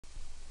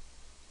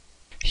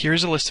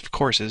Here's a list of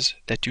courses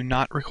that do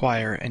not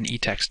require an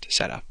eText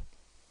setup.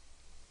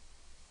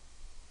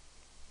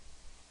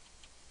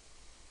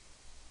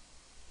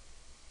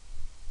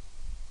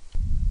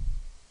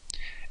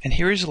 And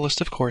here is a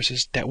list of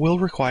courses that will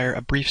require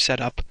a brief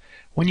setup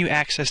when you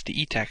access the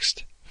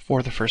eText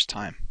for the first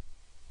time.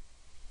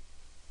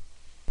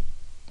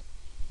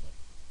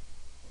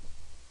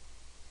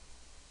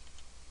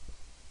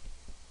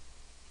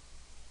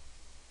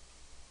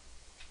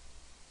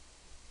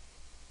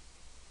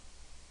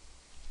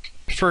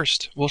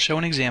 First, we'll show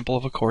an example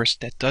of a course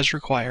that does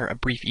require a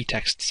brief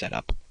eText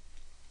setup.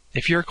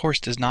 If your course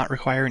does not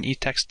require an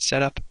eText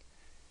setup,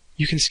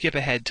 you can skip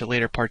ahead to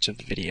later parts of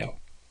the video.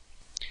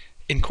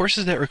 In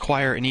courses that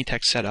require an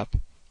eText setup,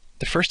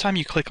 the first time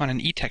you click on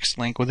an eText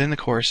link within the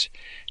course,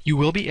 you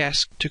will be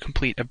asked to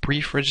complete a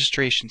brief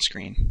registration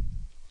screen.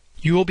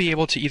 You will be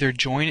able to either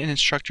join an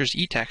instructor's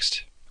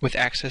eText with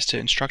access to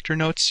instructor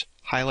notes,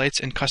 highlights,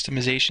 and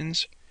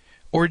customizations,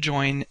 or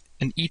join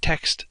an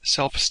eText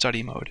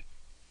self-study mode.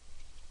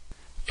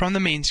 From the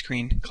main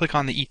screen, click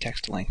on the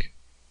eText link.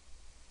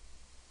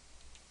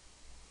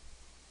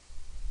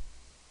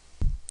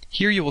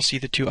 Here you will see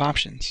the two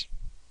options.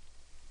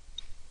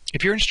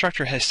 If your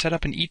instructor has set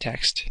up an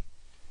eText,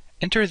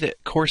 enter the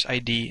course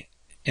ID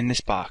in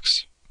this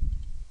box.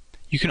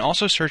 You can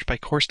also search by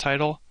course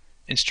title,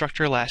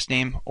 instructor last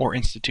name, or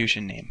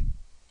institution name.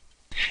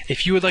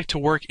 If you would like to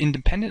work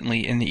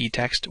independently in the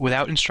eText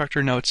without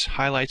instructor notes,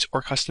 highlights,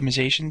 or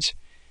customizations,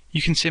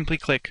 you can simply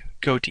click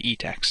Go to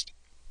eText.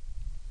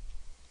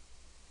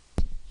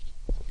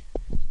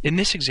 In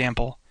this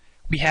example,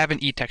 we have an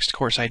eText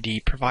course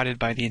ID provided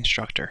by the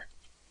instructor.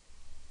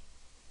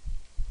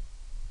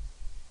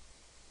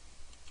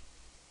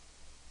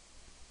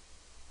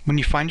 When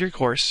you find your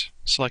course,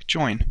 select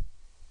Join.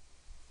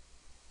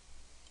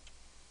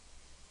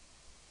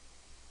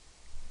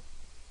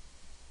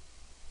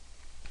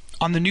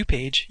 On the new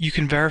page, you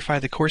can verify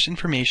the course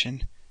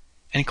information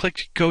and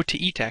click Go to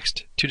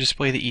eText to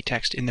display the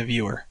eText in the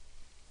viewer.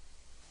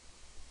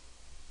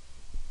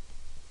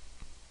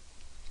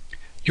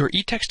 Your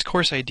eText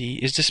course ID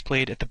is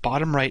displayed at the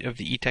bottom right of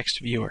the eText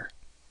viewer.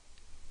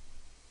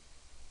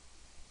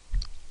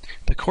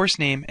 The course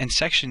name and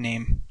section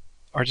name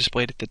are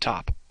displayed at the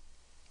top.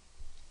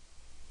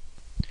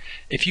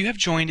 If you have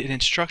joined an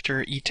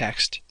instructor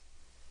eText,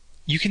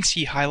 you can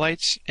see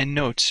highlights and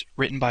notes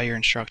written by your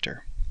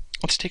instructor.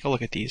 Let's take a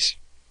look at these.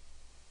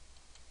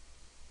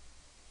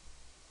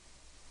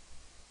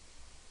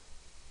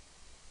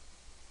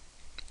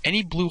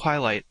 Any blue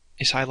highlight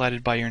is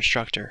highlighted by your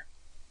instructor.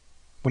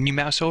 When you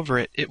mouse over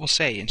it, it will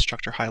say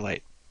Instructor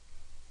Highlight.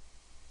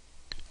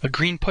 A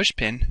green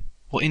pushpin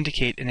will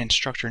indicate an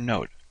instructor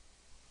note.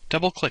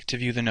 Double-click to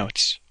view the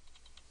notes.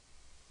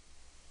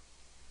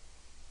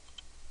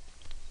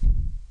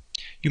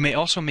 You may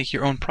also make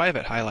your own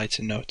private highlights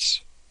and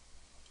notes.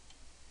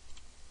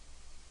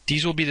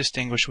 These will be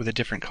distinguished with a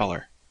different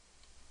color.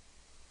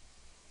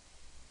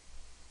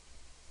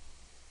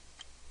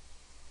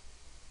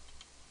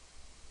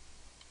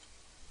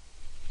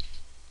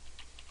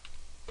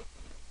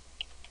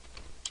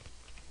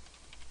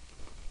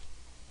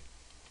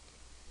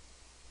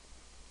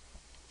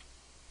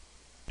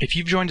 If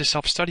you've joined a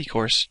self-study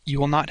course, you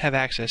will not have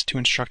access to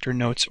instructor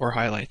notes or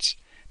highlights,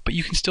 but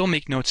you can still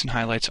make notes and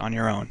highlights on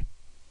your own.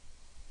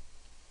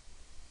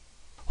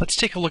 Let's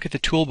take a look at the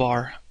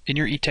toolbar in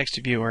your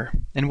eText viewer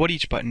and what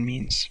each button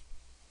means.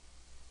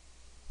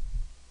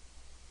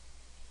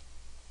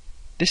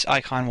 This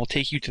icon will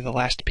take you to the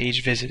last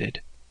page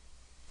visited.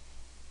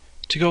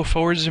 To go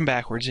forwards and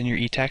backwards in your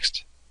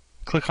eText,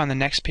 click on the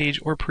next page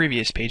or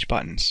previous page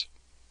buttons.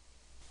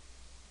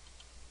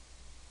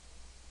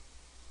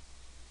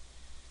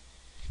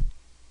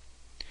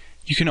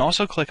 You can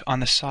also click on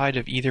the side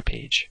of either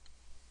page.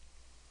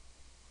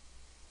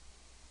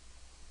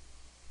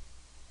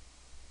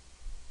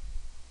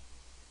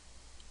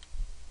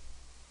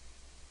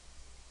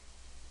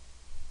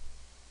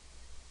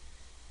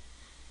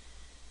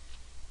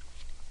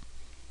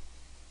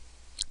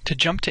 To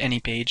jump to any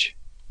page,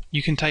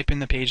 you can type in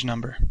the page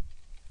number.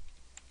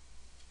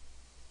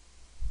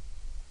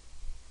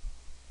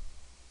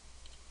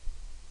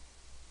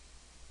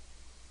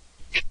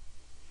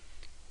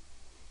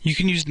 You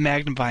can use the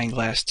magnifying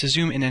glass to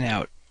zoom in and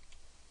out.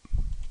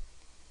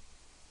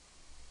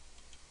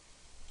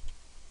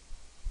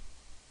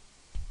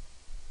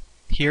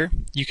 Here,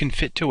 you can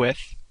fit to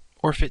width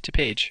or fit to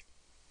page.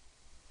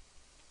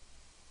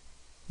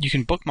 You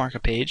can bookmark a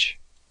page,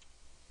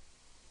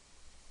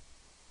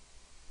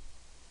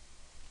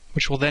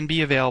 which will then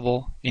be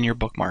available in your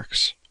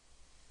bookmarks.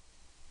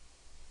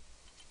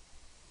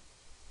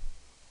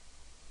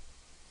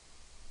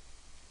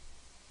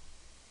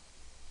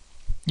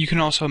 You can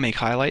also make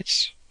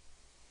highlights,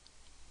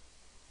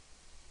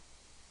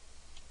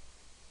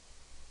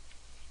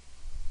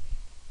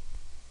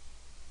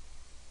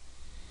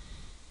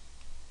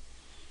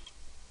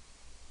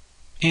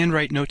 and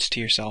write notes to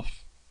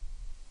yourself.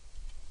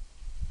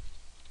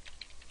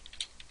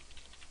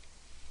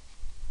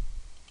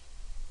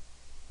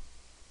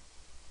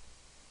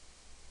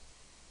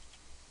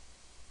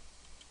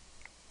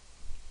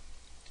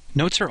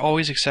 Notes are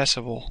always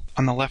accessible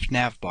on the left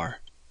nav bar.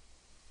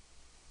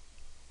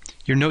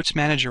 Your Notes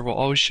Manager will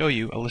always show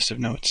you a list of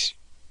notes.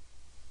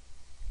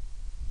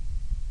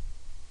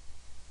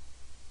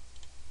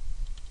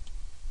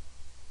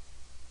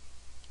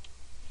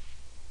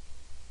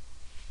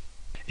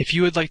 If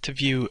you would like to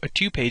view a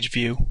two-page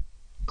view,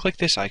 click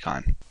this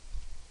icon.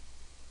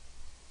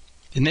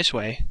 In this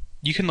way,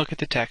 you can look at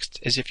the text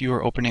as if you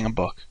were opening a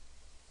book.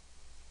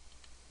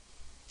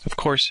 Of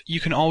course, you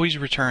can always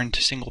return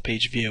to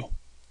single-page view.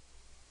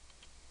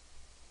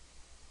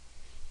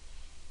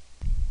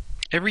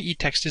 Every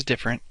eText is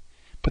different,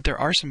 but there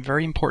are some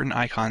very important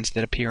icons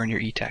that appear in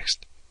your eText.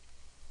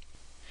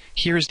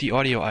 Here is the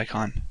audio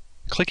icon.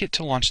 Click it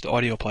to launch the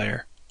audio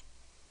player.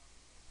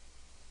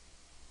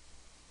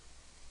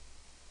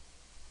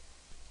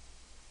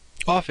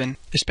 Often,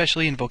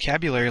 especially in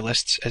vocabulary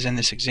lists as in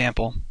this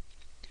example,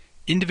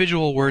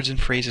 individual words and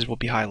phrases will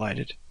be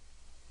highlighted.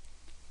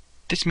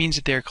 This means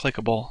that they are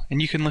clickable and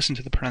you can listen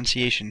to the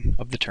pronunciation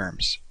of the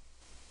terms.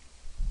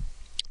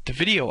 The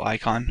video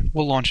icon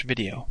will launch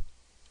video.